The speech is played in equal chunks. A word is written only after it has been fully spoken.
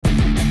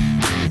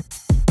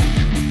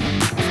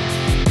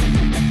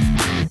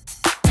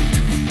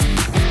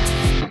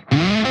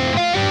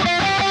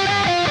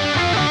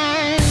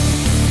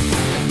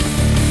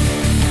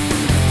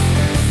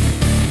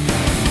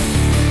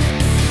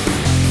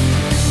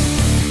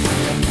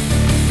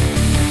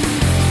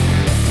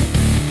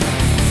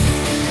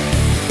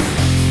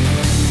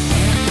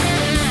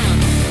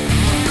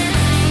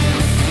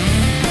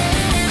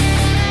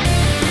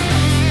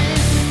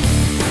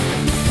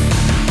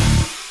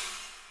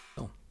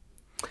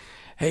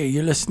Hey,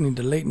 you're listening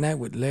to Late Night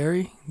with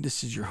Larry.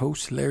 This is your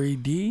host, Larry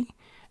D.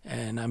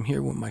 And I'm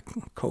here with my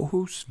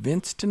co-host,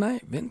 Vince,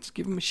 tonight. Vince,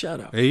 give him a shout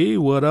out. Hey,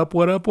 what up,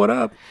 what up, what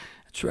up?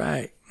 That's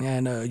right.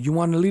 And you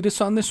want to lead us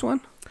on this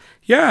one?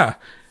 Yeah,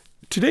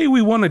 today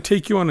we want to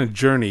take you on a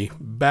journey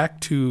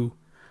back to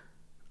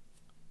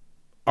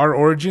our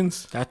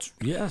origins. Yes,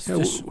 Yeah,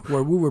 this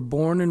where we were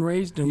born and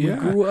raised and Yeah.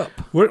 we grew up.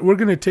 We're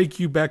going to take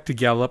you back to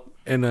Gallup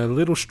and a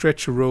little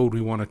stretch of road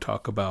we want to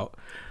talk about.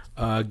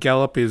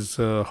 Gallup is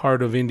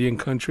heart of Indian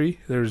country.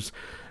 There's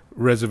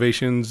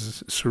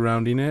reservations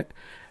surrounding it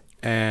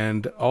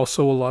and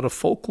also a lot of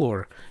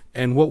folklore.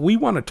 And what we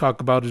want to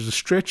talk about is a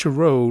stretch of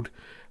road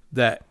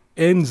that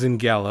ends in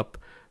Gallup,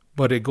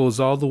 but it goes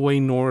all the way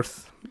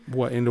north,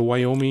 into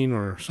Wyoming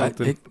or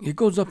something. It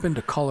goes up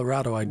into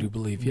Colorado, I do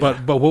believe.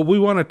 Yeah. But what we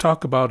want to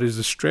talk about is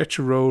a stretch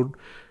of road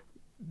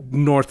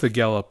north of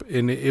Gallup,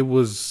 and it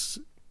was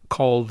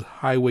called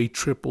Highway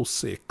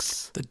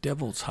 666. The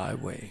Devil's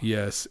Highway.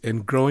 Yes,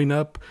 and growing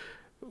up,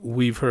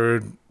 we've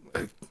heard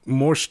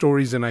more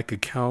stories than I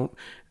could count.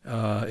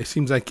 It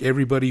seems like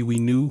everybody we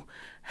knew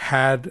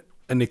had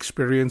an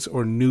experience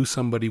or knew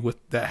somebody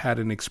that had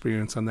an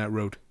experience on that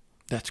road.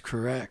 That's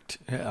correct.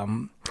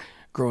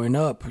 Growing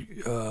up,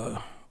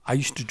 I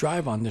used to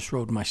drive on this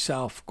road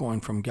myself, going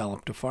from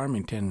Gallup to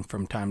Farmington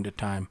from time to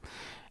time.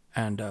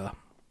 And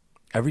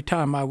every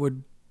time I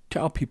would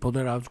tell people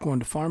that I was going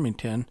to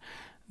Farmington,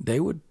 they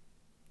would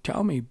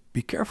tell me,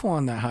 be careful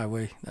on that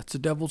highway. That's the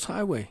Devil's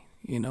Highway,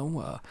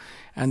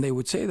 and they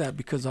would say that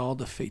because of all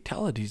the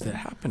fatalities that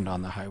happened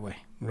on the highway.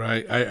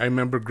 Right. I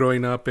remember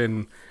growing up,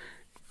 and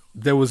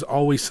there was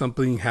always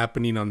something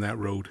happening on that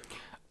road.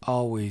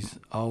 Always,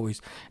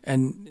 always.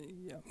 And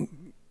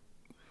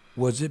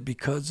was it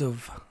because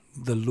of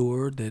the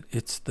lure that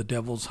it's the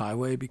Devil's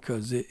Highway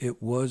because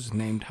it was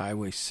named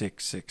Highway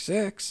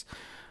 666?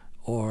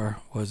 Or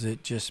was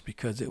it just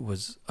because it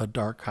was a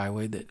dark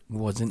highway that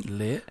wasn't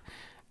lit?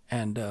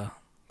 And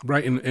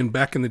Right, and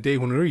back in the day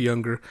when we were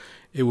younger,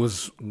 it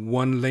was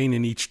one lane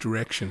in each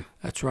direction.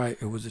 That's right.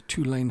 It was a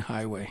 2-lane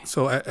highway.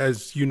 So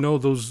as you know,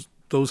 those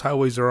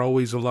highways are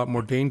always a lot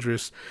more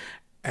dangerous,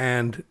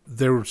 and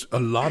there's a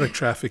lot of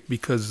traffic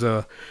because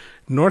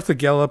north of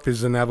Gallup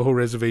is the Navajo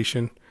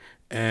Reservation,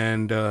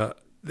 and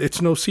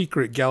it's no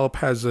secret Gallup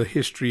has a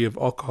history of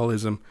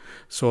alcoholism.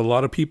 So a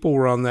lot of people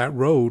were on that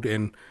road,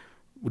 and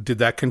did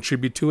that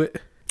contribute to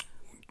it?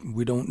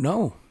 We don't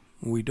know.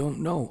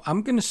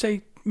 I'm going to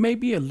say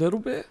maybe a little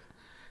bit,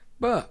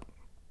 but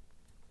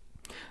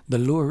the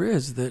lure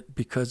is that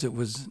because it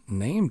was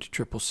named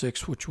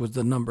 666, which was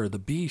the number of the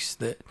beast,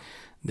 that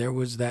there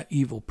was that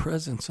evil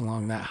presence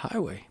along that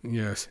highway.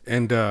 Yes,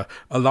 and a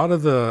lot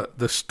of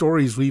the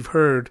stories we've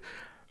heard,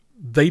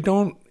 they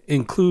don't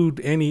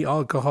include any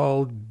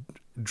alcohol,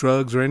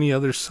 drugs, or any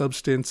other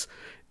substance.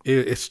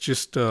 It's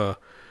just to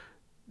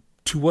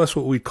us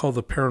what we call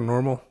the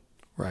paranormal.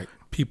 Right.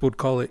 People would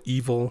call it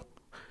evil.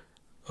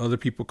 Other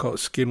people call it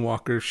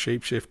skinwalkers,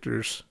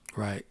 shapeshifters.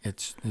 Right.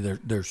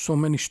 There's so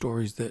many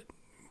stories that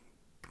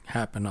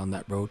happen on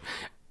that road,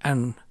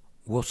 and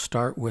we'll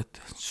start with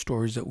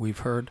stories that we've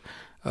heard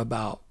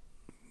about.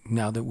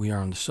 Now that we are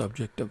on the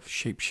subject of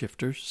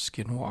shapeshifters,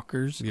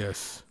 skinwalkers,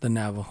 Yes, the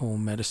Navajo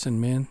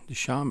medicine men, the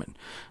shaman,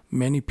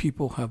 many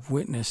people have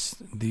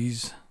witnessed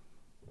these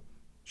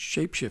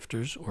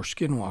shapeshifters or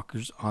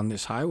skinwalkers on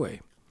this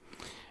highway.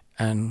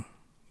 And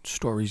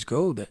stories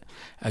go that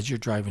as you're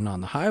driving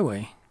on the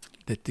highway,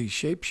 that these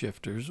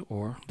shapeshifters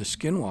or the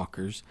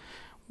skinwalkers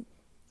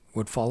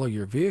would follow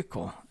your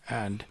vehicle.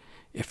 And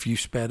if you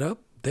sped up,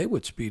 they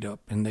would speed up,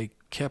 and they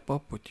kept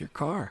up with your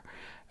car.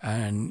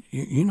 And,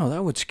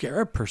 that would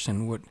scare a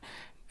person.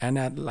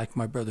 And like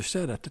my brother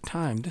said at the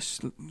time,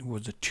 this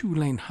was a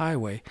 2-lane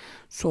highway.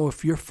 So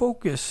if you're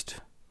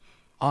focused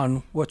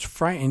on what's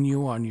frightening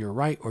you on your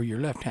right or your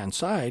left-hand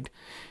side,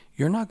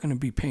 you're not going to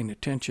be paying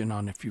attention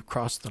on if you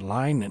cross the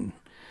line. And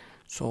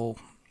so,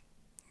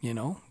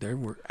 there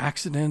were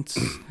accidents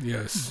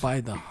yes,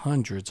 by the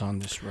hundreds on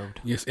this road.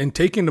 yes. And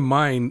take into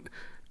mind,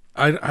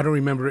 I don't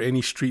remember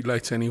any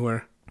streetlights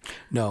anywhere.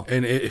 No.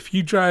 And if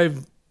you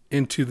drive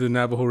into the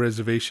Navajo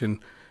Reservation,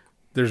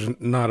 there's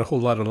not a whole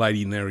lot of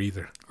lighting there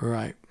either.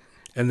 Right.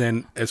 And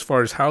then as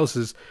far as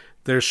houses,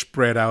 they're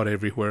spread out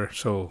everywhere.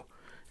 So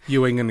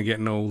you ain't going to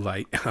get no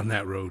light on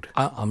that road.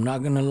 I'm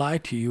not going to lie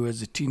to you.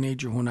 As a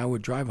teenager, when I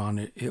would drive on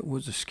it, it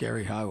was a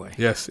scary highway.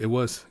 Yes, it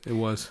was. It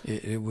was.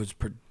 It was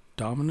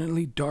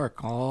predominantly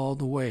dark all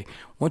the way.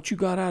 Once you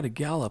got out of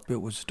Gallup,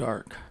 it was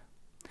dark.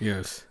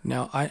 Yes.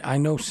 Now, I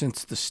know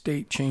since the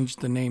state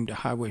changed the name to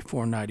Highway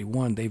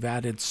 491, they've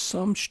added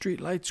some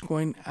streetlights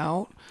going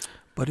out,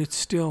 but it's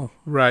still...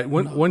 Right.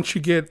 Once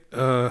you get,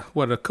 a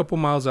couple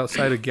miles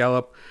outside of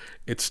Gallup,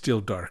 it's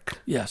still dark.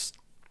 Yes.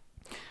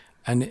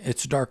 And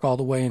it's dark all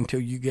the way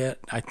until you get,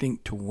 I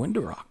think, to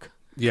Window Rock.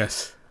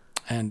 Yes.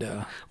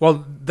 And...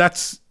 well,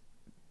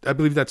 I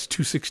believe that's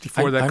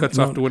 264 that cuts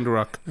off to Window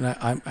Rock.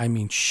 I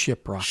mean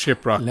Shiprock.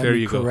 Shiprock, there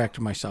you go. Let me correct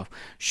myself.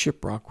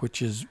 Shiprock,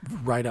 which is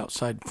right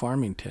outside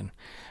Farmington.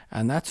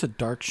 And that's a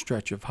dark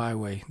stretch of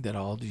highway that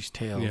all these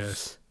tales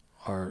Yes.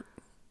 are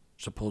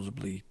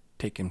supposedly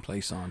taken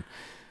place on.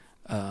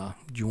 Do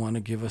you want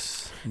to give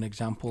us an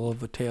example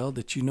of a tale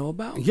that you know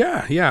about?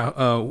 Yeah.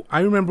 I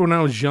remember when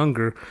I was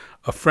younger,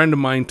 a friend of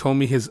mine told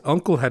me his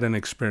uncle had an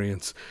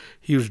experience.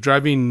 He was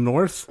driving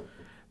north.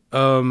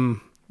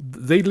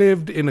 They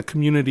lived in a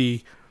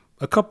community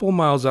a couple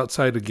miles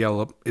outside of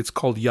Gallup. It's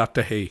called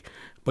Yatahe,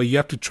 but you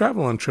have to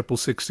travel on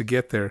 666 to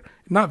get there.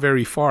 Not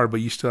very far, but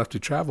you still have to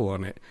travel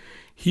on it.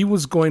 He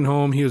was going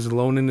home. He was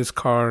alone in his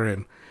car,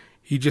 and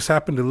he just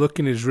happened to look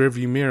in his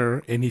rearview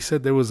mirror, and he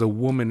said there was a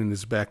woman in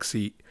his back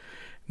seat.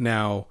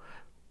 Now,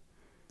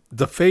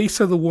 the face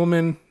of the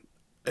woman,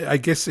 I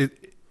guess it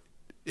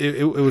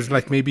was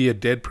like maybe a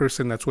dead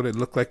person. That's what it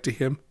looked like to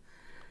him.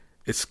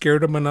 It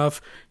scared him enough.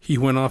 He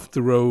went off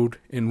the road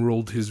and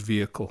rolled his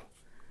vehicle.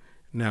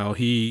 Now,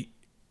 he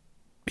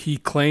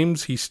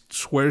claims, he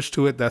swears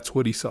to it, that's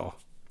what he saw.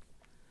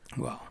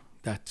 Well,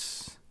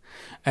 that's...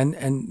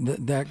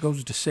 that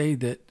goes to say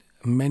that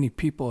many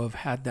people have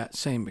had that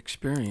same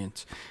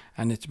experience,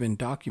 and it's been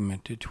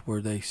documented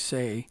where they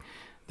say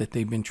that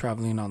they've been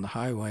traveling on the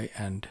highway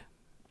and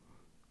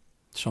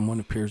someone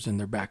appears in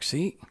their back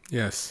seat.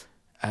 Yes.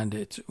 And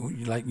it's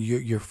like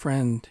your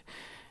friend,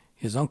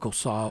 his uncle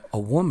saw a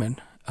woman.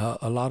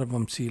 A lot of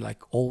them see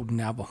like old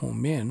Navajo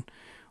men,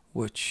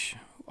 which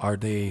are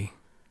they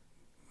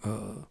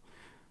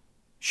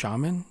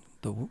shaman,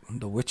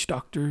 the witch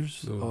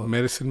doctors, The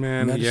medicine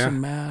man.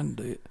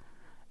 man,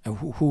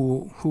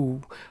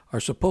 who are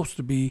supposed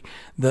to be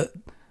the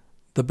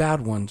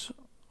bad ones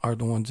are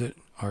the ones that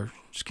are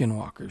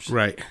skinwalkers.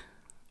 Right.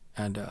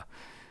 And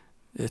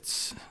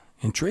it's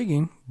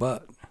intriguing,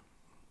 but...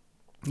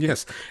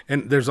 Yes,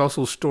 and there's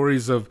also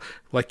stories of,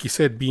 like you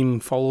said, being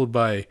followed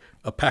by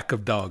a pack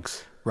of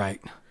dogs.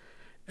 Right.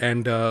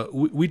 And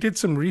we did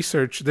some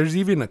research. There's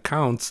even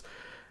accounts.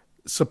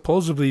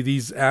 Supposedly,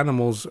 these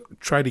animals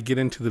try to get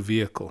into the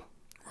vehicle.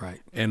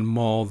 Right. And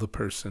maul the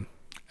person.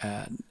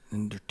 And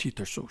their teeth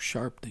are so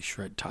sharp, they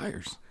shred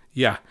tires.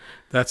 Yeah,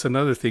 that's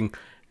another thing.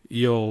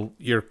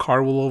 Your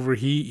car will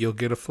overheat. You'll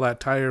get a flat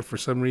tire for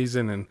some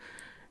reason, and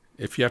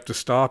if you have to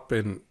stop,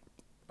 and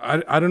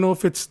I don't know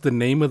if it's the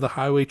name of the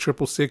highway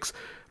 666,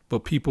 but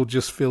people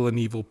just feel an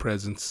evil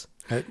presence.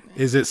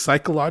 Is it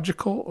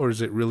psychological or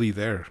is it really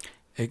there?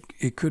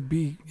 It could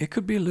be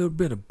a little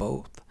bit of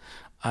both.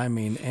 I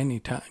mean,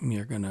 anytime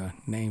you're gonna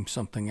name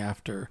something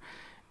after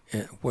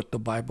what the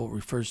Bible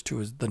refers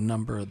to as the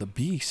number of the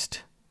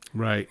beast,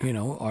 right? You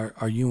know,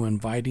 are you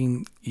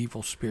inviting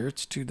evil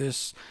spirits to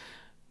this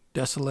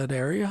desolate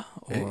area?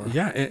 Or?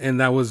 Yeah, and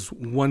that was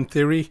one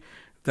theory.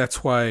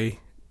 That's why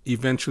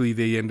eventually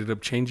they ended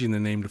up changing the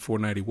name to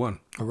 491.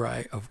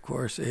 Right, of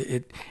course.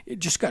 It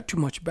just got too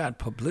much bad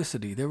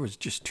publicity. There was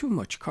just too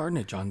much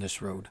carnage on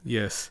this road.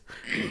 Yes.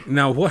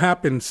 Now, what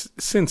happens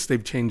since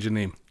they've changed the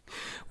name?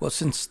 Well,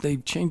 since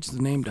they've changed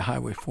the name to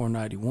Highway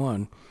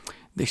 491,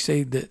 they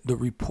say that the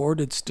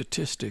reported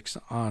statistics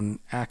on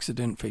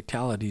accident,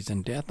 fatalities,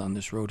 and death on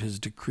this road has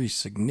decreased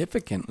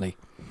significantly.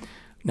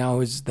 Now,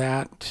 is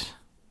that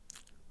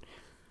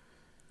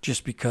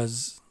just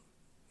because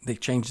they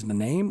changed the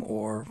name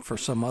or for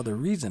some other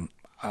reason?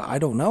 I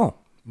don't know.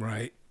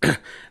 Right.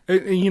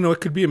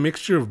 It could be a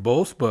mixture of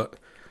both, but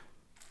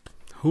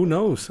who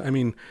knows? I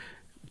mean,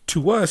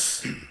 to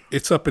us,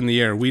 it's up in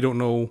the air. We don't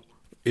know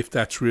if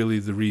that's really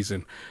the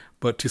reason.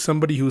 But to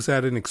somebody who's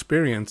had an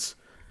experience,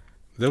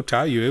 they'll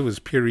tell you it was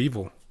pure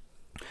evil.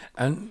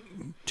 And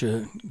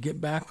to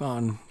get back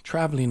on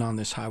traveling on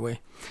this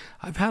highway,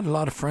 I've had a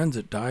lot of friends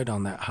that died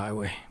on that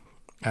highway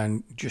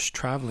and just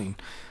traveling.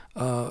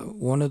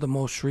 One of the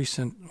most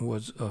recent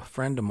was a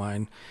friend of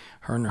mine.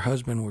 Her and her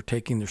husband were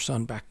taking their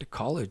son back to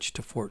college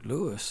to Fort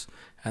Lewis,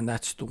 and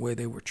that's the way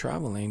they were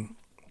traveling.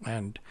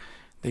 And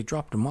they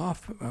dropped him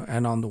off,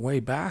 and on the way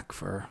back,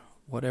 for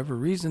whatever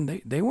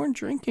reason, they weren't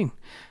drinking,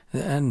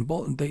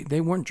 and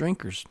they weren't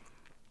drinkers.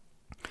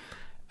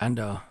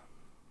 And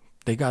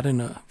they got in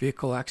a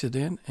vehicle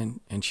accident,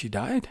 and she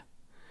died.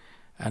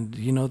 And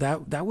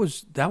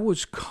that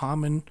was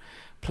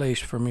commonplace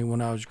for me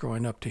when I was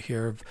growing up, to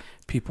hear of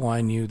people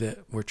I knew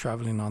that were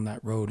traveling on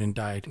that road and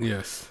died.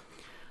 Yes.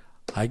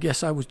 I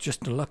guess I was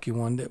just a lucky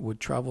one that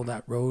would travel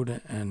that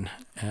road, and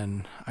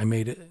I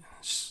made it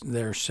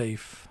there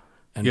safe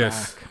and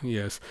yes, back.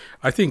 Yes.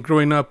 I think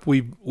growing up,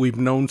 we've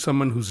known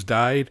someone who's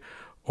died,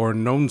 or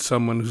known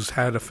someone who's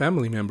had a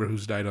family member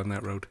who's died on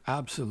that road.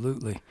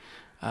 Absolutely.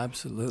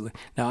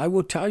 Now, I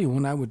will tell you,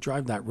 when I would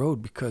drive that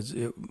road, because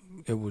it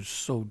was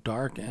so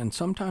dark, and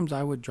sometimes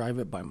I would drive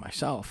it by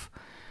myself,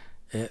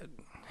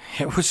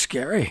 it was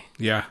scary.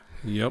 Yeah.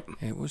 Yep.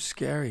 It was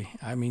scary.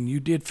 I mean, you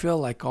did feel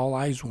like all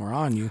eyes were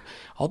on you.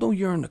 Although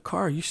you're in the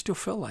car, you still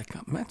feel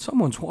like, man,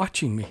 someone's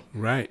watching me.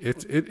 Right.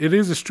 It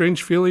is a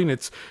strange feeling.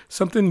 It's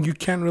something you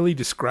can't really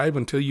describe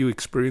until you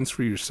experience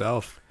for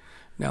yourself.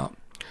 Now,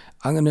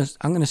 I'm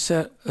gonna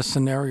set a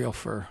scenario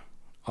for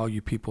all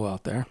you people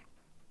out there.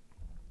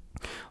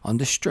 On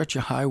this stretch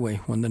of highway,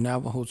 when the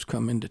Navajos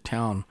come into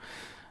town,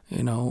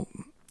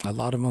 a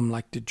lot of them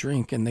like to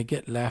drink, and they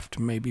get left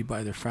maybe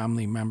by their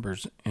family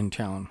members in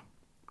town.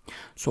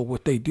 So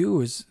what they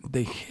do is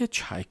they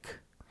hitchhike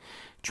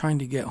trying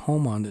to get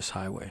home on this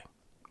highway.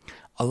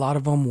 A lot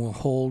of them will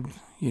hold,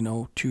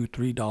 $2,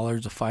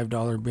 $3, a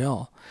 $5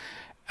 bill,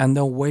 and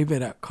they'll wave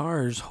it at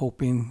cars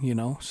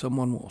hoping,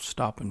 someone will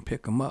stop and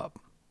pick them up.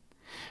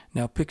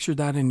 Now picture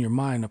that in your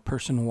mind, a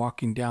person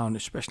walking down,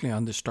 especially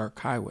on this dark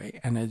highway,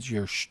 and as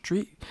your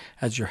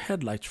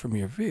headlights from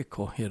your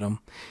vehicle hit him,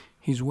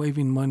 he's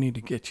waving money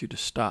to get you to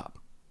stop.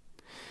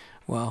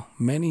 Well,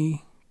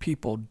 many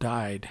people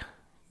died.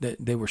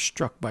 They were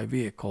struck by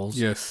vehicles,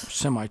 Yes.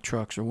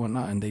 semi-trucks or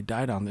whatnot, and they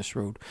died on this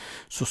road.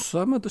 So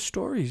some of the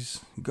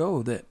stories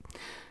go that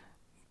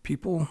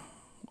people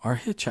are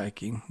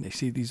hitchhiking. They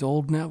see these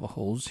old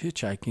Navajos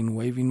hitchhiking,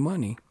 waving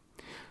money.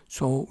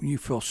 So you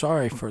feel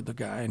sorry for the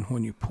guy, and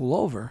when you pull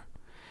over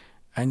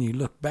and you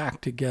look back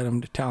to get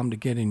him to tell him to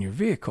get in your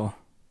vehicle,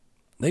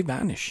 they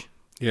vanish.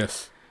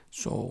 Yes.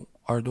 So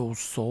are those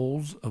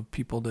souls of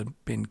people that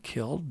have been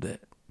killed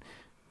that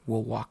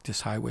will walk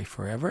this highway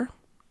forever?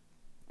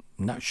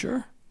 Not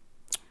sure.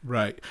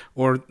 Right.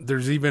 Or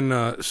there's even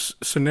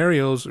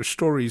scenarios or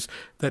stories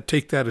that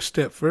take that a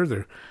step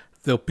further.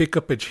 They'll pick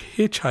up a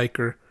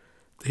hitchhiker.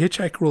 The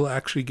hitchhiker will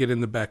actually get in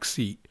the back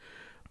seat,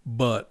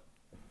 but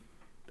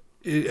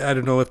I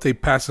don't know if they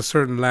pass a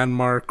certain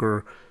landmark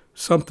or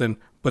something,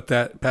 but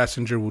that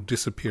passenger will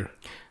disappear.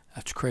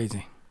 That's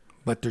crazy.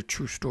 But they're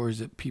true stories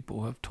that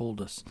people have told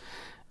us.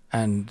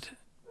 And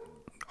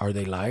are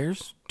they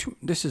liars?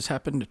 This has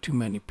happened to too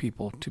many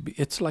people to be.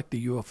 It's like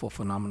the UFO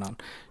phenomenon.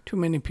 Too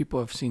many people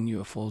have seen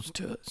UFOs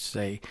to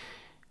say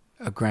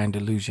a grand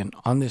illusion.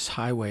 On this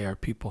highway, are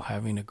people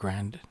having a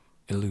grand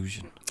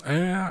illusion?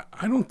 I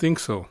don't think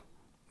so.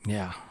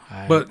 Yeah.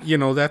 But,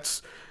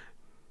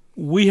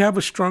 we have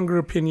a stronger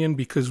opinion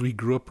because we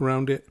grew up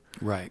around it.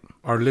 Right.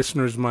 Our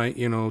listeners might,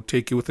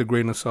 take it with a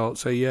grain of salt,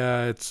 say,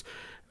 yeah, it's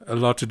a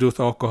lot to do with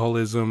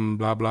alcoholism,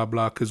 blah, blah,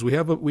 blah, because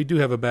we do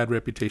have a bad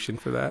reputation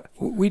for that.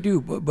 We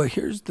do, but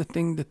here's the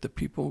thing that the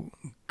people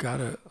got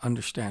to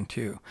understand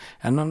too.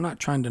 And I'm not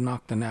trying to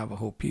knock the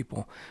Navajo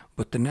people,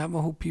 but the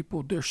Navajo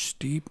people, they're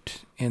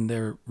steeped in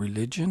their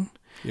religion.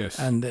 Yes.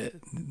 And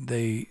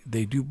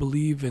they do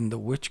believe in the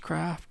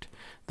witchcraft,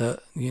 the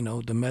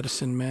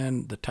medicine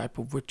men, the type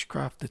of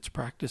witchcraft that's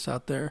practiced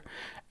out there.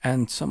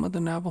 And some of the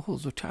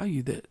Navajos will tell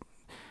you that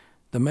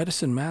the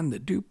medicine man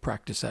that do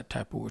practice that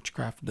type of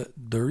witchcraft,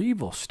 they're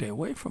evil. Stay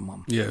away from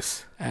them.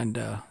 Yes. And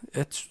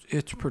it's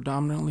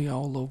predominantly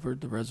all over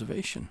the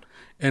reservation.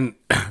 And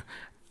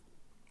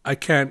I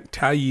can't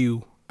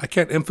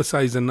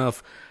emphasize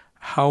enough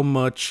how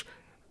much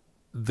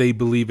they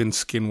believe in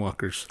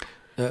skinwalkers.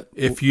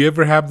 If you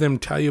ever have them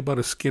tell you about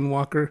a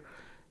skinwalker,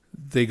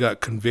 they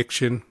got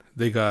conviction.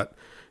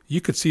 You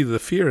could see the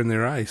fear in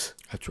their eyes.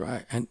 That's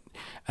right.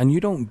 And you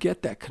don't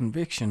get that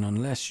conviction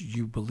unless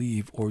you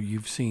believe or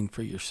you've seen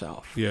for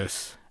yourself.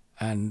 Yes.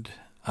 And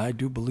I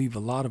do believe a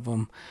lot of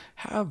them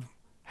have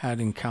had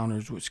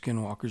encounters with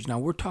skinwalkers. Now,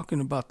 we're talking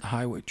about the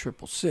Highway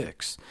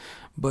 666,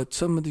 but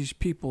some of these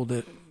people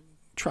that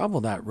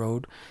travel that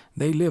road,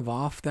 they live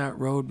off that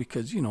road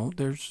because,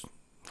 there's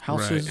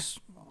houses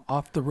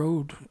off the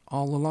road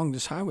all along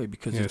this highway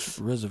because it's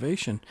a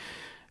reservation.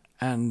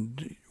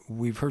 And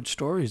we've heard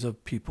stories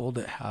of people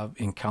that have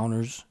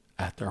encounters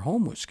at their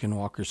home with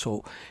skinwalkers.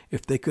 So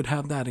if they could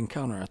have that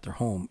encounter at their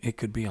home, it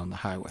could be on the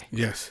highway.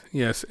 Yes.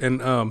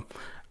 And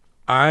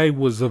I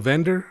was a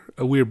vendor.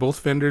 We were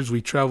both vendors.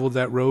 We traveled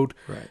that road.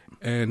 Right.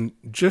 And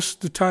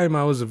just the time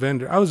I was a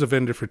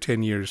vendor for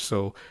 10 years.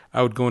 So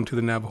I would go into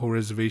the Navajo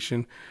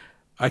reservation.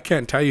 I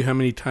can't tell you how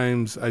many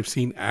times I've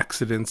seen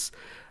accidents.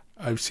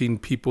 I've seen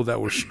people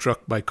that were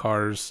struck by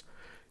cars,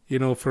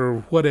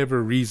 for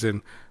whatever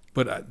reason.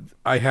 But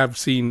I've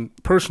seen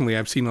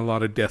a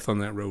lot of death on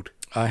that road.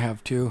 I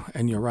have too,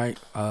 and you're right.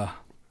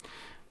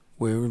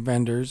 We were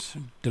vendors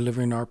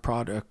delivering our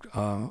product.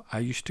 I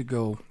used to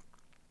go,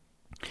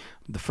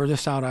 the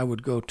furthest out I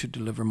would go to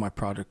deliver my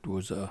product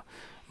was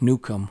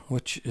Newcomb,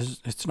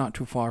 it's not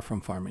too far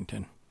from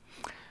Farmington.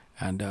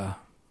 And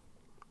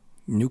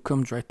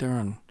Newcomb's right there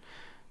on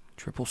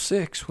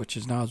 666, which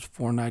is now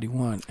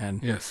 491.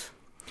 And yes,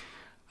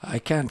 I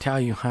can't tell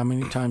you how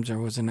many times there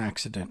was an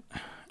accident.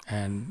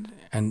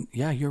 And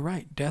yeah, you're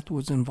right. Death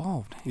was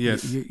involved.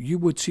 Yes. You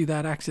would see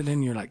that accident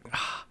and you're like,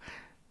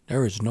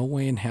 there is no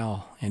way in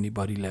hell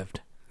anybody lived.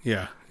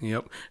 Yeah.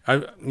 Yep.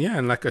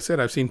 And like I said,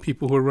 I've seen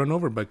people who are run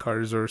over by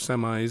cars or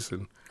semis.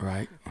 And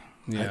right.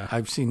 Yeah.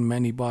 I've seen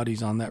many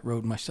bodies on that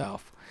road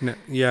myself.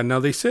 Now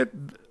they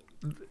said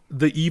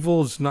the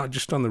evil is not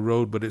just on the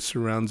road, but it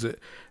surrounds it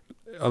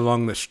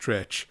along the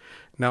stretch.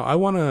 Now I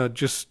want to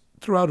just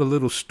throw out a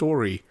little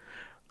story.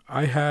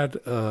 I had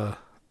a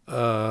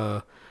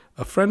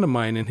friend of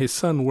mine and his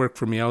son worked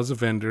for me. I was a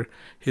vendor.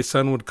 His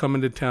son would come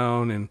into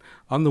town and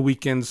on the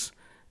weekends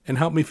and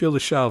help me fill the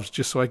shelves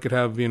just so I could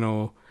have,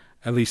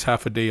 at least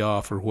half a day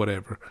off or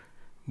whatever.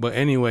 But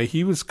anyway,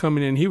 he was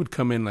coming in. He would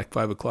come in like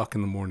 5 o'clock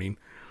in the morning.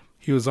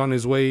 He was on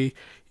his way.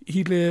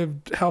 He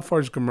lived, how far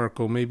is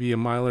Gamerco? Maybe a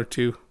mile or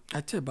two?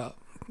 I'd say about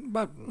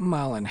a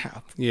mile and a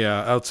half.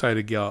 Yeah, outside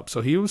of Gallup.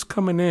 So he was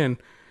coming in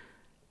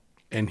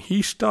and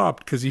he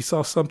stopped because he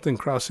saw something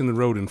crossing the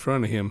road in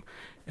front of him.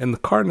 and the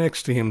car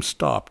next to him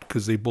stopped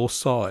because they both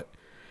saw it.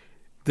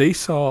 They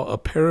saw a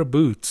pair of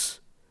boots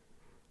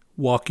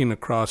walking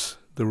across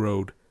the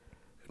road.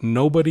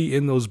 Nobody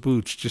in those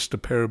boots, just a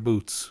pair of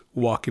boots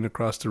walking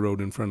across the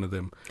road in front of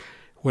them.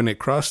 When it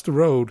crossed the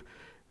road,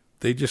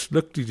 they just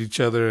looked at each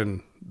other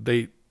and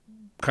they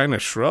kind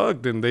of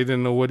shrugged and they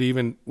didn't know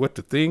what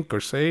to think or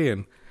say.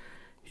 And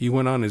he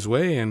went on his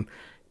way, and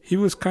he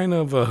was kind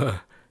of,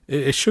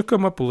 it shook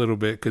him up a little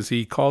bit because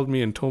he called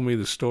me and told me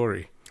the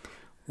story.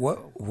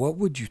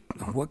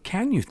 What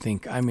can you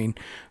think? I mean,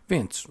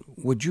 Vince,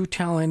 would you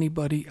tell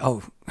anybody?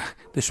 Oh,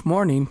 this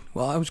morning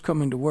while I was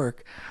coming to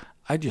work,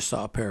 I just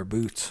saw a pair of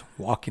boots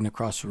walking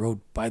across the road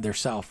by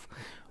themselves.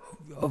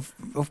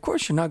 Of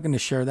course, you're not going to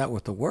share that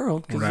with the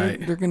world because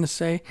Right. they're going to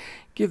say,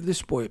 "Give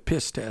this boy a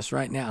piss test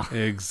right now."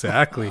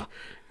 Exactly.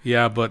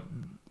 Yeah, but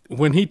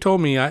when he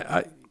told me,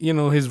 I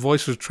his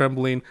voice was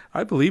trembling.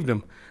 I believed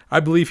him.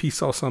 I believe he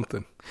saw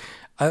something.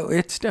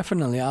 It's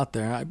definitely out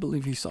there. I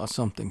believe he saw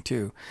something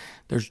too.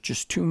 There's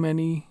just too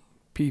many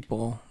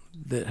people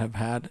that have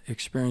had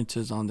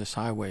experiences on this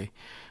highway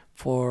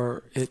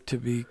for it to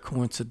be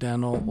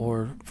coincidental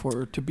or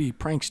for it to be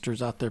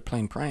pranksters out there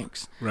playing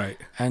pranks. Right.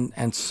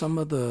 And some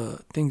of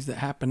the things that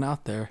happen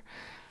out there,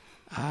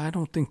 I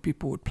don't think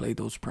people would play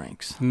those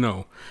pranks.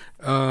 No.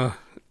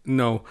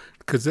 No.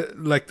 Because,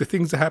 like, the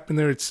things that happen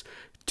there, it's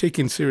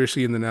taken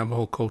seriously in the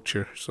Navajo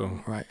culture.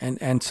 So, Right.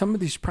 And some of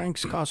these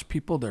pranks cost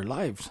people their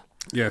lives.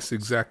 yes,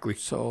 exactly.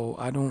 So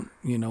I don't,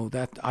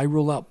 that I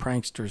rule out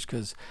pranksters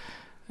because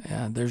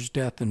there's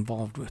death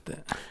involved with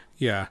it.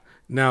 Yeah.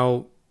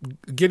 Now,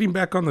 getting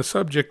back on the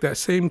subject, that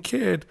same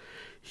kid,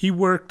 he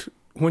worked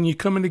when you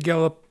come into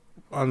Gallup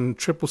on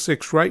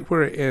 666, right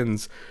where it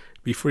ends,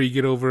 before you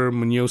get over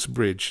Munoz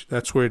Bridge.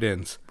 That's where it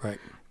ends. Right.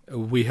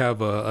 We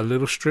have a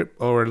little strip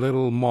or a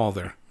little mall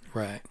there,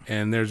 Right.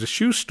 and there's a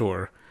shoe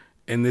store.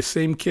 And this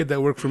same kid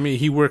that worked for me,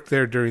 he worked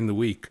there during the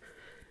week,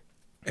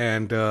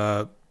 and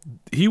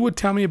he would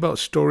tell me about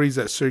stories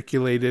that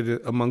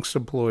circulated amongst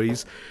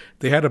employees.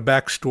 They had a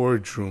back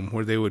storage room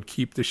where they would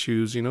keep the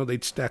shoes.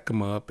 They'd stack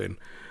them up, and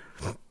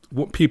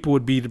people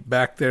would be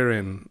back there,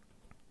 and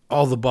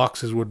all the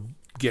boxes would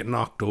get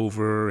knocked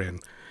over,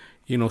 and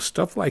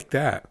stuff like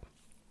that.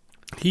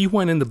 He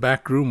went in the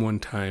back room one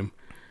time,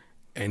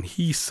 and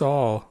he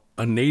saw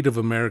a Native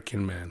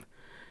American man.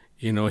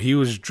 He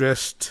was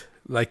dressed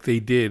like they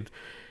did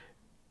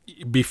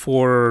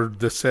before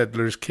the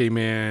settlers came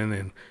in,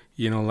 and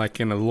like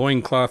in a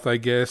loincloth, I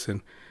guess,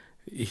 and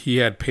he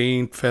had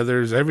paint,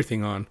 feathers,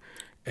 everything on,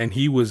 and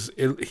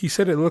he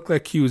said it looked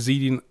like he was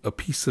eating a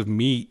piece of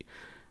meat,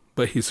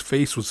 but his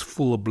face was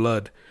full of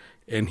blood,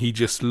 and he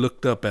just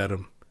looked up at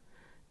him,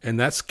 and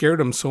that scared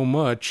him so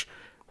much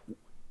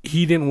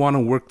he didn't want to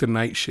work the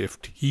night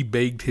shift. He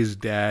begged his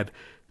dad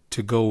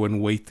to go and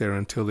wait there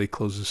until they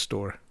closed the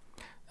store.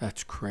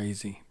 That's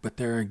crazy. But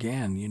there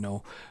again,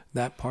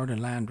 that part of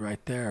land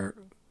right there,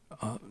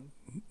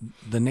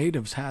 the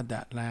natives had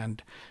that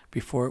land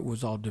before it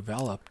was all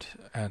developed.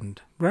 And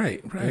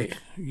Right.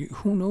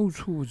 who knows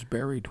who was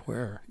buried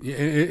where? Yeah,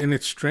 and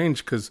it's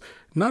strange because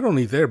not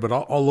only there, but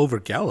all over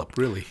Gallup,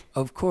 really.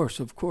 Of course.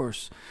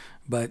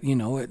 But,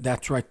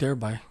 that's right there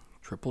by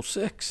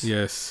 666.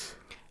 Yes.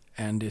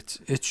 And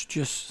it's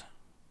just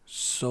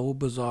so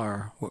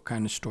bizarre what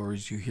kind of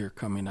stories you hear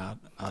coming out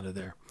of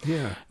there.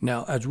 Yeah.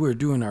 Now, as we were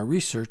doing our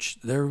research,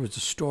 there was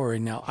a story.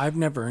 Now, I've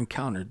never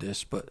encountered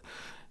this, but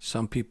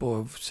some people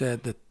have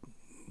said that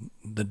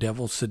the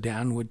devil's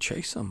sedan would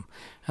chase them.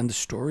 And the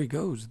story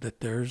goes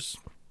that there's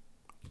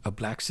a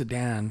black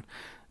sedan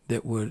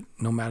that would,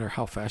 no matter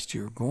how fast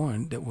you were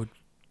going, that would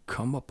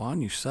come up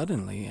on you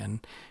suddenly,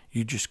 and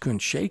you just couldn't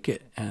shake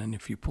it. And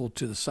if you pulled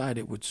to the side,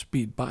 it would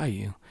speed by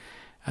you,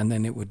 and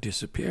then it would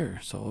disappear.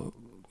 So,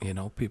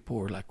 people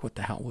were like, what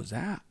the hell was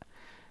that?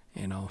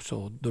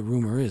 So the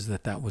rumor is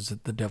that was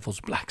the Devil's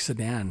Black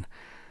Sedan.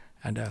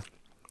 And,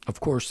 of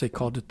course, they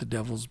called it the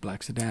Devil's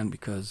Black Sedan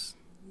because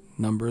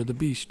number of the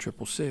beast,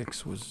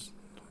 666, was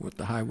what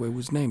the highway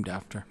was named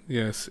after.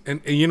 Yes.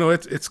 And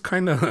it's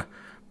kind of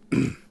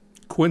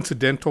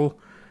coincidental,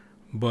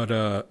 but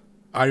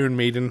Iron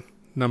Maiden,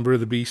 Number of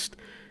the Beast,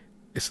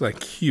 it's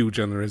like huge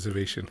on the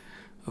reservation.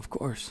 Of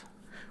course.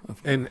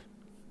 And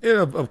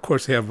of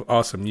course they have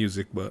awesome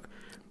music, but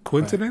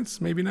coincidence?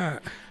 Right. Maybe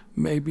not.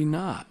 Maybe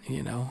not,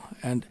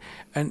 And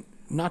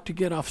not to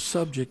get off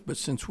subject, but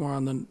since we're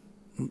on the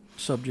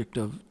subject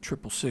of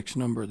 666,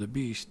 Number of the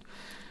Beast,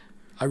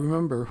 I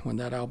remember when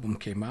that album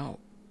came out,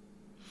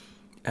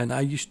 and I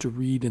used to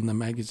read in the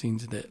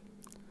magazines that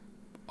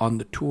on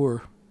the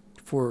tour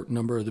for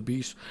Number of the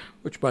Beast,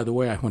 which, by the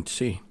way, I went to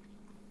see,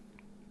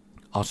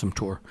 awesome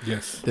tour.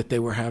 Yes. That they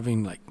were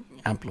having, like,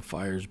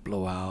 amplifiers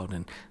blow out,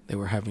 and they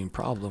were having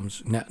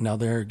problems. Now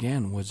there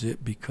again, was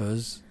it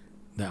because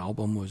the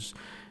album was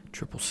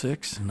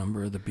 666,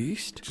 Number of the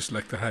Beast? Just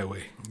like the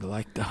highway.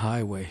 Like the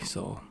highway.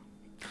 So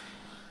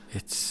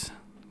it's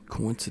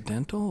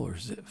coincidental, or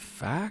is it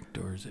fact,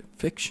 or is it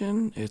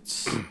fiction?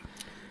 It's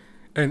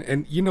and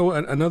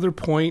another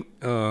point,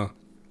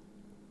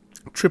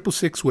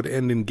 666 would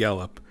end in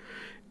Gallup,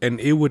 and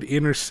it would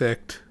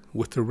intersect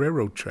with the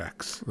railroad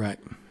tracks. Right.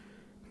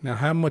 Now,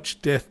 how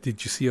much death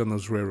did you see on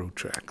those railroad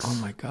tracks? Oh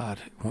my God!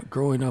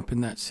 Growing up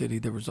in that city,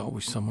 there was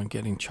always someone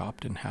getting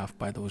chopped in half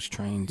by those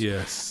trains.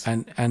 Yes.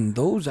 And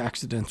those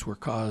accidents were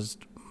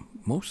caused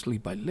mostly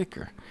by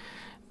liquor.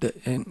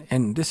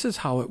 And this is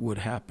how it would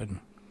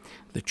happen.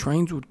 The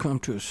trains would come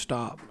to a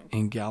stop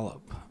in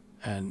Gallup,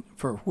 and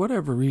for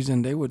whatever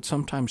reason, they would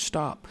sometimes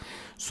stop.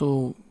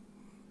 So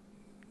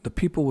the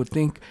people would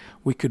think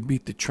we could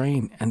beat the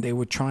train, and they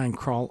would try and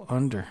crawl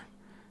under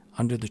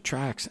the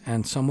tracks.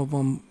 And some of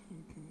them,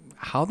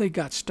 how they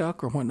got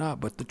stuck or whatnot,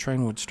 but the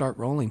train would start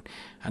rolling,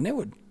 and they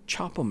would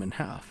chop them in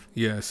half.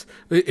 Yes.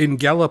 In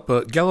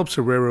Gallup, Gallup's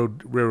a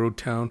railroad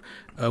town.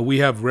 We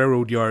have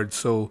railroad yards,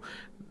 so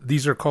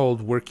these are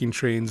called working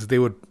trains. They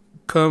would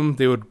come,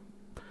 they would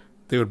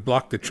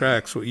block the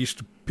tracks, so it used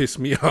to piss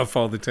me off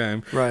all the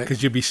time. Right.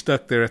 Because you'd be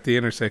stuck there at the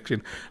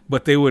intersection.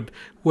 But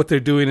what they're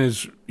doing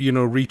is,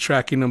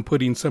 retracking them,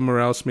 putting somewhere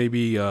else,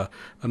 maybe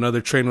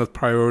another train with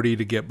priority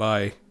to get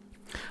by.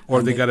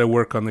 Or they got to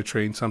work on the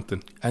train,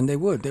 something. And they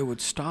would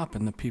stop,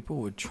 and the people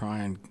would try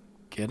and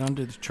get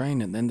under the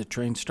train, and then the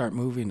train start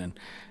moving. And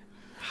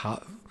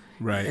how?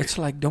 Right. It's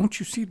like, don't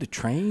you see the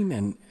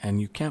train,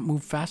 and you can't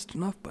move fast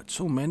enough? But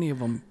so many of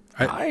them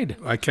died.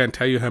 I can't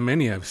tell you how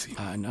many I've seen.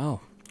 I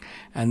know.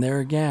 And there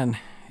again,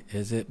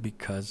 is it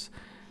because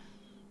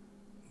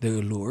the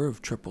allure of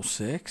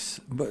 666?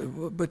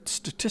 But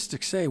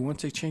statistics say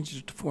once they changed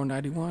it to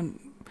 491,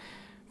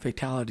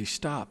 fatality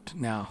stopped.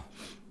 Now,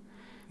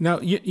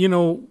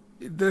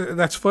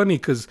 that's funny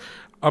because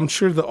I'm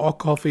sure the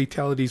alcohol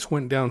fatalities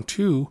went down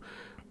too,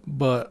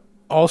 but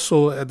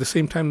also at the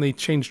same time they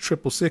changed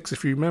 666.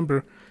 If you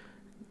remember,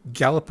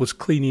 Gallup was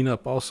cleaning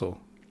up also,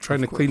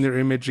 trying to clean their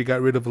image. They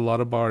got rid of a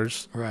lot of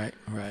bars. Right.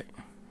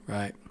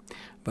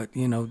 But,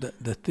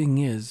 the thing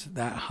is,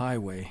 that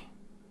highway,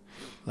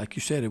 like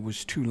you said, it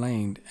was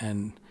two-laned,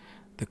 and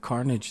the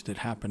carnage that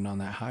happened on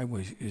that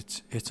highway,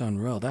 it's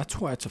unreal. That's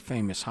why it's a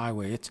famous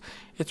highway.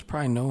 It's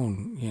probably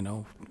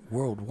known,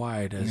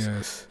 worldwide as,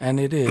 yes. And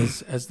it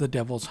is, as the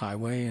Devil's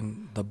Highway,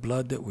 and the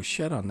blood that was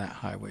shed on that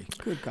highway.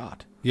 Good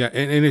God. Yeah,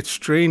 and it's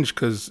strange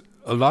because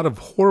a lot of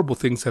horrible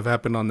things have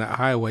happened on that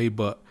highway,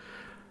 but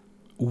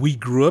we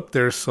grew up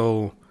there,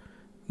 so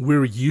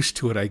we're used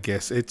to it, I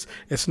guess.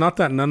 It's not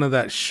that none of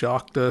that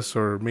shocked us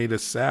or made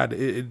us sad.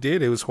 It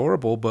did. It was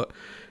horrible, but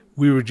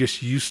we were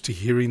just used to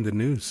hearing the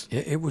news.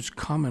 It was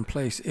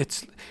commonplace.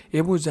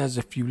 It was as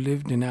if you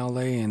lived in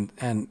L.A.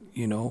 and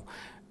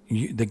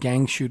the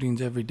gang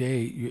shootings every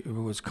day. It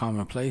was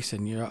commonplace,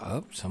 and you're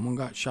up. Someone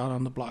got shot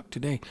on the block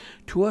today.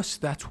 To us,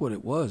 that's what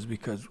it was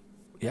because,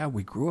 yeah,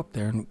 we grew up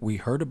there and we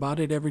heard about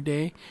it every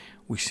day.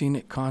 We seen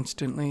it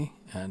constantly,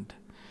 and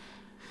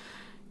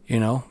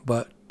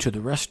but to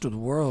the rest of the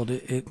world,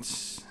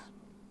 it's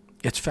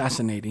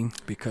fascinating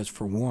because,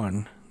 for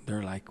one,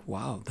 they're like,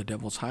 wow, the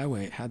Devil's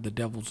Highway, it had the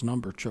devil's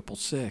number,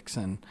 666,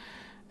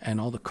 and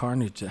all the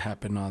carnage that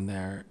happened on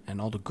there, and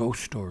all the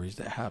ghost stories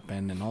that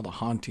happened, and all the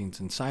hauntings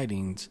and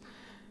sightings.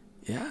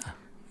 Yeah.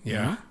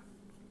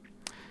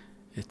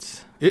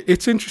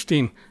 It's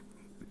interesting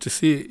to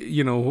see,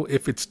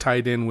 if it's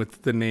tied in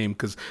with the name,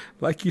 because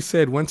like you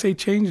said, once they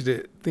changed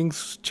it,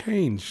 things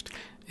changed.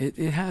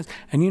 It has.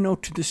 And,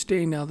 to this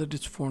day, now that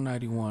it's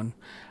 491,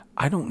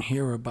 I don't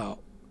hear about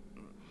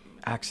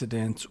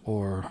accidents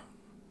or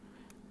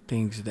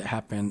things that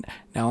happen.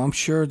 Now, I'm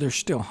sure there's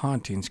still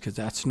hauntings because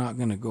that's not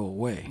going to go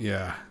away.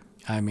 Yeah.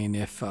 I mean,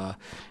 if a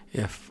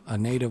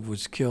native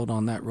was killed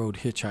on that road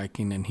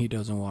hitchhiking and he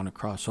doesn't want to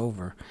cross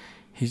over,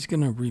 he's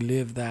going to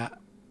relive that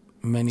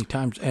many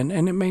times. And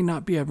it may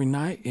not be every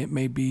night. It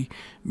may be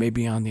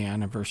maybe on the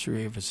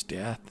anniversary of his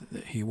death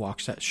that he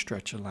walks that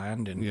stretch of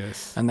land. And,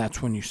 yes. And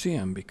that's when you see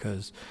him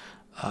because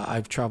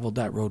I've traveled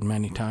that road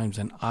many times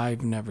and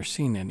I've never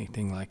seen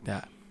anything like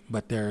that.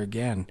 But there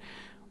again,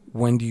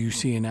 when do you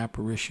see an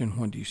apparition?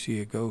 When do you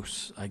see a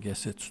ghost? I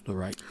guess it's the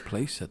right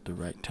place at the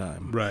right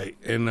time. Right.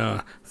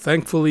 And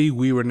thankfully,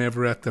 we were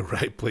never at the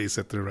right place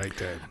at the right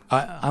time.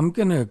 I'm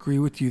going to agree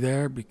with you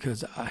there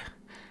because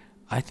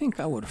I think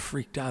I would have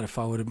freaked out if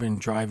I would have been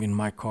driving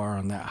my car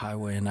on that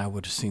highway and I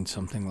would have seen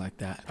something like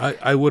that.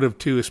 I would have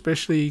too,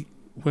 especially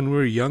when we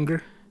were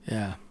younger.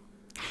 Yeah.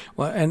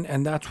 Well,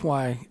 and that's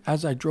why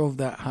as I drove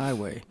that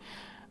highway,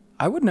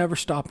 I would never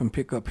stop and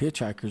pick up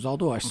hitchhikers.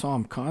 Although I saw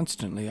them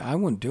constantly, I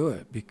wouldn't do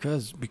it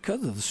because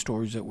of the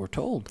stories that were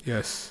told.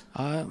 Yes.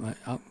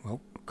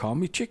 Well, call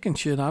me chicken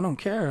shit. I don't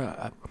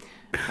care.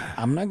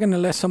 I'm not going to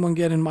let someone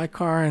get in my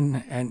car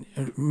and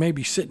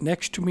maybe sit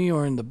next to me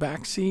or in the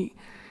back seat.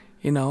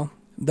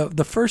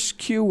 The first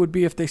cue would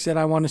be if they said,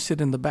 I want to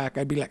sit in the back.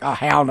 I'd be like, oh,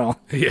 hell no.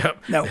 Yeah.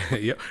 No.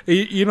 Yeah.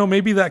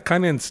 Maybe that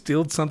kind of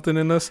instilled something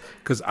in us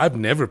because I've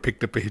never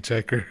picked up a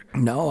hitchhiker.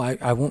 No,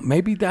 I won't.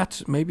 Maybe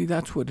that's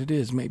what it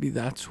is. Maybe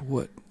that's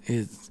what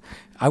is.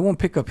 I won't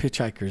pick up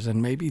hitchhikers,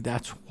 and maybe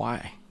that's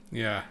why.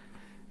 Yeah.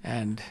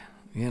 And,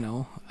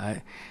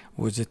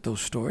 was it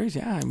those stories?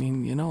 Yeah, I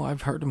mean,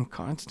 I've heard them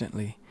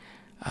constantly.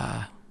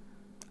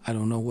 I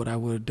don't know what I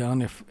would have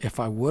done if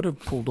I would have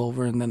pulled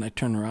over and then I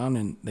turn around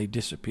and they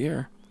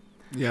disappear.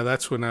 Yeah,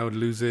 that's when I would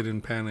lose it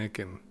in panic,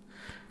 and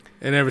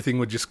everything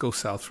would just go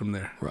south from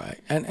there. Right.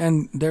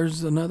 And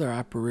there's another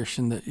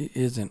apparition that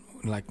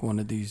isn't like one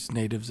of these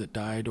natives that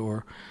died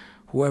or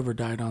whoever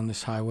died on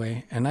this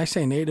highway. And I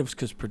say natives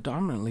because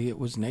predominantly it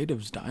was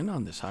natives dying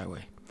on this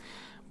highway.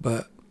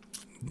 But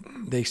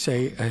they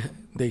say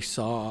they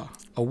saw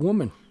a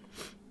woman,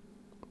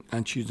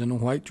 and she's in a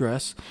white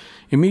dress.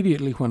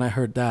 Immediately when I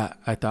heard that,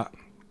 I thought,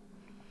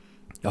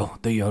 oh,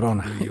 the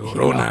Llorona. The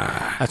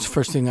Llorona. That's the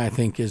first thing I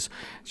think is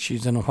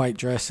she's in a white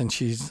dress and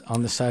she's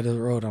on the side of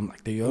the road. I'm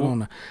like, the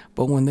Llorona.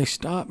 But when they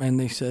stopped and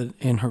they said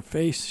in her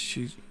face,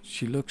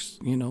 she looks,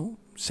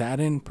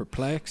 saddened,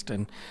 perplexed.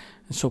 And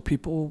so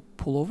people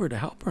pull over to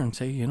help her and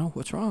say,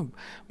 what's wrong?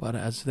 But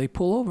as they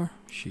pull over,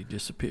 she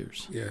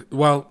disappears. Yeah.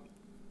 Well,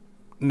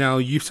 now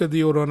you said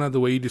the Llorona the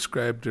way you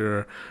described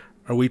her.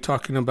 Are we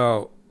talking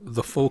about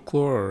the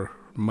folklore or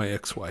my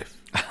ex-wife?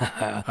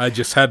 I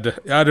just had to.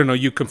 I don't know.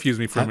 You confused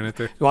me for a minute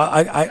there. Well,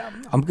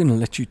 I'm going to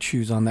let you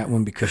choose on that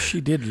one because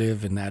she did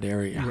live in that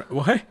area. Right.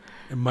 Why?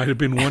 It might have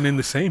been one in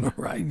the same.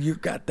 Right. You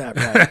got that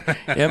right.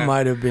 It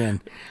might have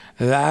been.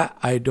 That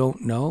I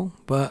don't know,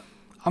 but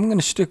I'm going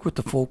to stick with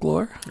the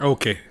folklore.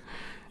 Okay.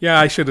 Yeah,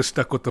 I should have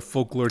stuck with the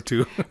folklore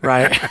too.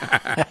 Right.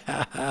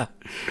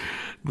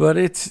 But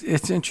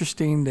it's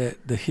interesting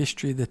that the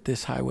history that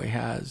this highway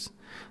has,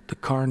 the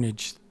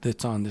carnage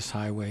that's on this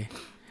highway,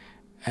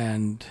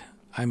 and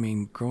I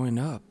mean, growing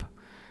up,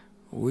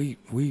 we've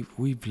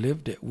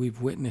lived it,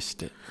 we've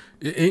witnessed it.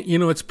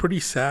 It's pretty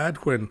sad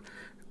when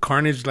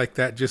carnage like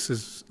that just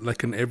is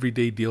like an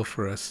everyday deal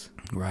for us.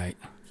 Right.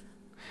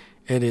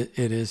 It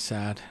is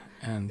sad,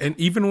 and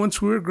even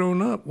once we were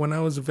growing up, when I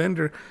was a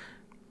vendor,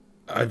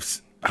 I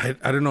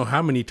don't know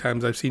how many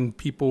times I've seen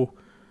people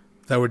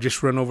that were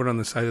just run over on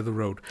the side of the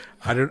road.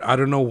 I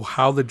don't know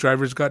how the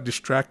drivers got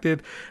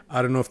distracted.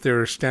 I don't know if they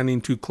were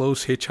standing too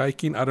close,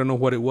 hitchhiking. I don't know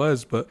what it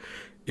was, but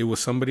it was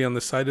somebody on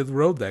the side of the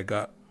road that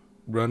got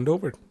run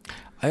over.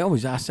 I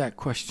always ask that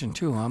question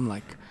too. I'm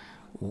like,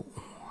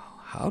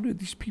 how do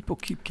these people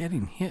keep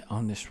getting hit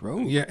on this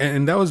road? Yeah,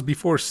 and that was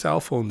before cell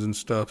phones and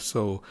stuff,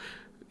 so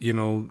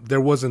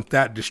there wasn't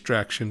that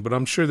distraction, but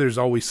I'm sure there's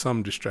always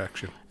some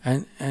distraction.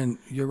 And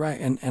you're right.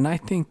 And I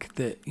think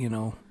that,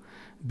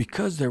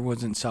 because there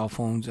wasn't cell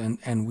phones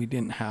and we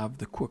didn't have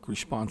the quick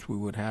response we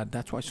would have,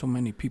 that's why so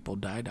many people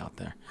died out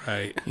there.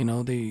 Right.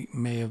 They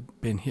may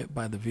have been hit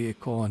by the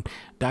vehicle and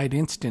died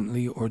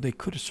instantly, or they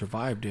could have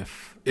survived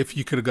if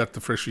you could have got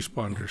the first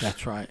responders.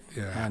 That's right.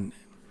 Yeah.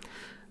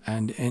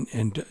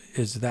 And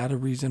is that a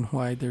reason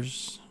why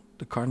there's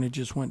the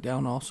carnages went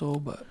down also?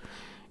 But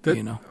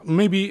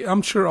maybe,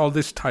 I'm sure all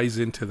this ties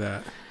into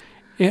that.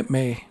 It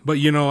may. But,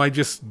 I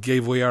just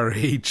gave away our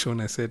age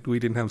when I said we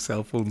didn't have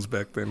cell phones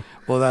back then.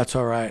 Well, that's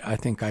all right. I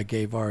think I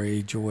gave our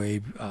age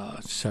away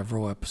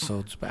several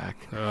episodes back.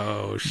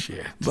 Oh,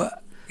 shit.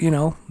 But,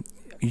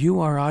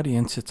 you, our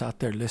audience that's out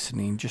there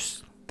listening,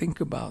 just think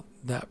about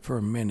that for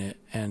a minute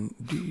and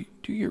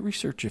do your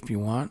research if you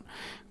want.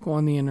 Go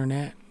on the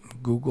internet,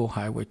 Google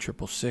Highway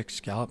 666,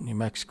 Gallup, New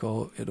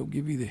Mexico. It'll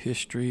give you the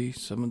history,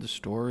 some of the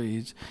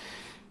stories.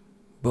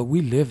 But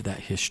we live that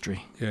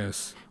history.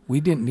 Yes.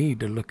 We didn't need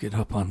to look it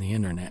up on the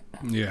internet.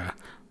 Yeah.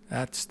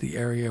 That's the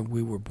area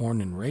we were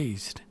born and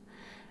raised.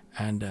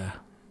 And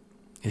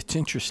it's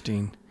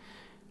interesting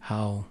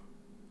how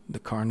the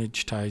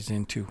carnage ties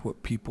into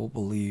what people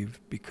believe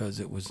because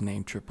it was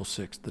named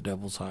 666, the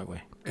Devil's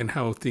Highway. And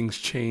how things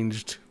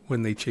changed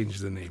when they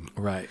changed the name.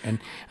 Right. And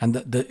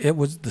it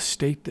was the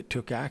state that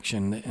took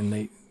action,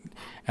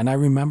 and I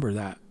remember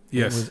that.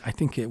 Yes. I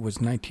think it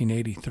was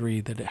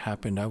 1983 that it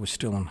happened. I was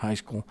still in high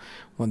school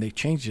when they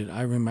changed it.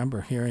 I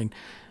remember hearing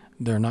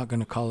they're not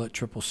going to call it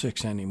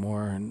 666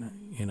 anymore,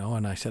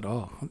 and I said,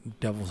 "Oh,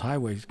 Devil's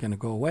Highway is going to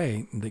go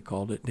away." And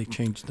they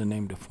changed the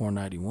name to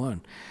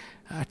 491.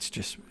 That's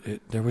just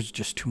there was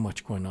just too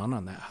much going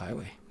on that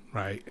highway.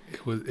 Right.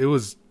 It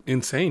was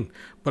insane.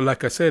 But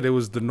like I said, it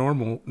was the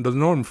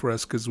norm for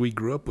us because we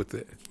grew up with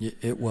it.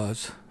 It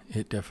was.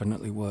 It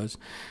definitely was.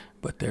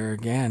 But there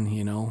again,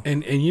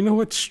 And you know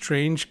what's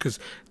strange? Because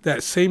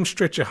that same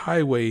stretch of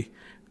highway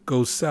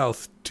goes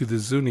south to the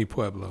Zuni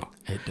Pueblo.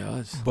 It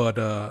does.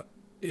 But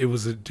it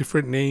was a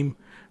different name.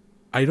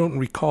 I don't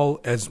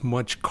recall as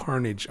much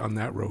carnage on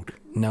that road.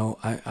 No,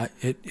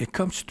 it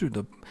comes through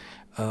the...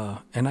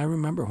 and I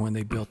remember when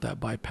they built that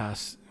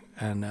bypass,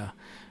 and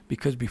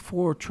because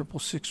before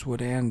 666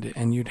 would end,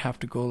 and you'd have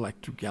to go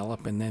like through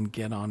Gallup and then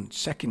get on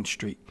 2nd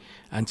Street,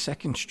 and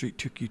 2nd Street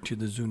took you to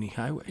the Zuni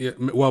Highway. Yeah,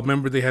 well,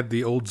 remember they had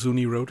the old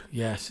Zuni Road?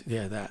 Yes,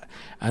 yeah, that.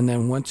 And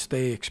then once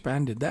they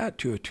expanded that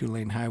to a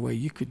 2-lane highway,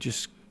 you could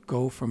just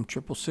go from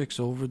 666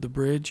 over the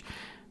bridge,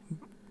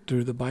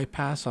 through the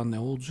bypass on the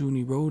old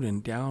Zuni Road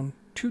and down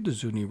to the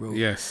Zuni Road.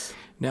 Yes.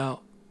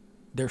 Now,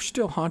 there's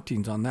still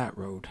hauntings on that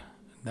road.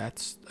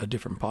 That's a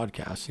different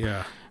podcast.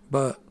 Yeah.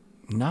 But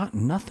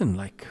nothing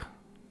like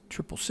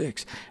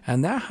 666.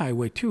 And that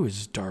highway too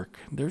is dark.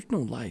 There's no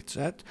lights.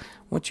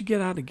 Once you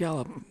get out of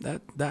Gallup,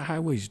 that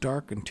highway's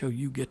dark until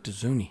you get to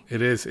Zuni.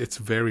 It is. It's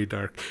very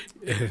dark.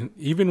 And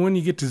even when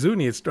you get to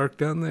Zuni, it's dark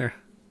down there.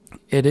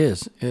 It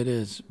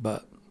is.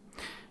 But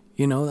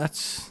you know,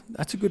 that's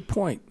a good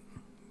point.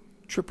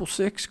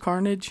 666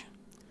 carnage,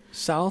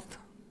 south,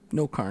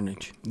 no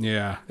carnage.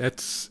 Yeah,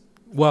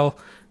 well,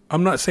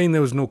 I'm not saying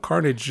there was no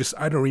carnage, just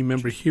I don't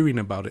remember hearing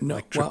about it No,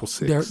 like well,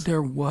 666.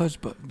 there was,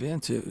 but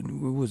Vince, it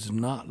was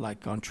not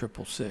like on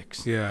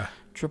 666. Yeah.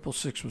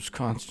 666 was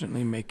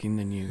constantly making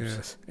the news.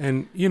 Yes.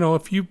 And,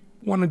 if you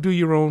want to do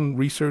your own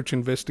research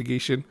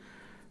investigation,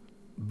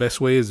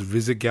 best way is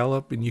visit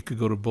Gallup, and you could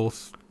go to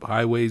both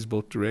highways,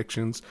 both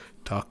directions,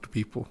 talk to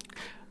people.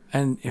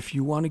 And if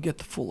you want to get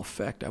the full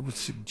effect, I would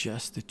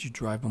suggest that you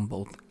drive them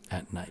both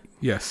at night.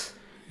 Yes.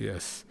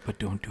 But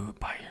don't do it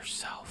by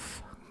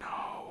yourself.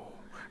 No.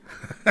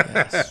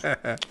 Yes.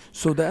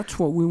 So that's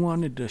what we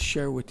wanted to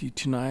share with you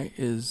tonight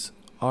is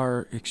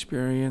our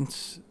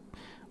experience,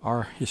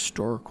 our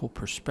historical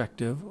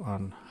perspective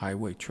on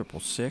Highway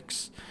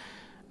 666.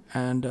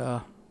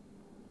 And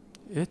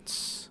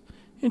it's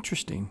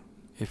interesting.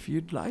 If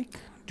you'd like,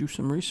 do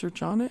some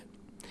research on it,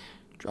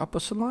 drop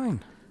us a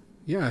line.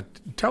 Yeah,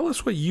 tell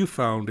us what you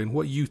found and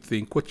what you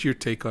think. What's your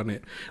take on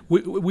it?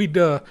 We'd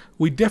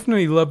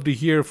definitely love to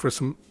hear from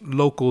some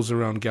locals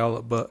around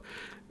Gallup, but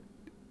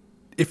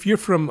if you're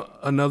from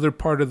another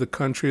part of the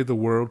country or the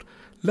world,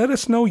 let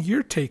us know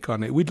your take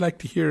on it. We'd like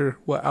to hear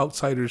what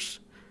outsiders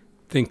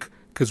think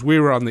because we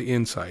were on the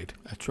inside.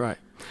 That's right.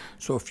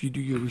 So if you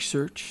do your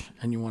research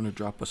and you want to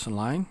drop us a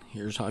line,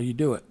 here's how you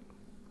do it.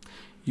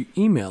 You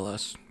email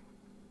us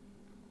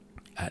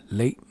at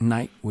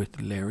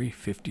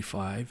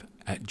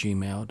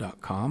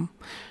latenightwithlarry55@gmail.com.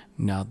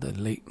 Now, the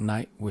Late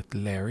Night with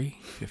Larry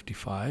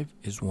 55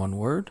 is one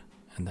word,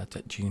 and that's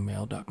at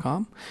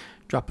gmail.com.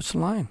 Drop us a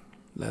line.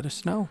 Let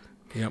us know.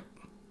 Yep.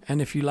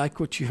 And if you like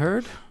what you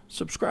heard,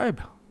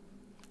 subscribe.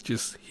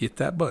 Just hit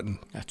that button.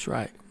 That's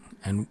right.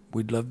 And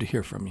we'd love to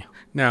hear from you.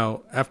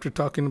 Now, after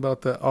talking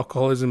about the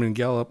alcoholism in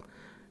Gallup,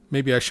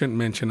 maybe I shouldn't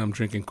mention I'm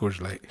drinking Coors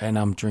Light. And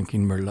I'm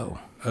drinking Merlot.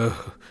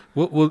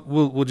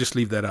 We'll just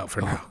leave that out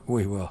for now.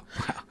 We will.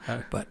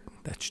 But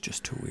that's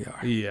just who we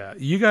are. Yeah.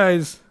 You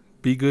guys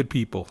be good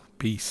people.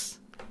 Peace.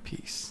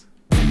 Peace.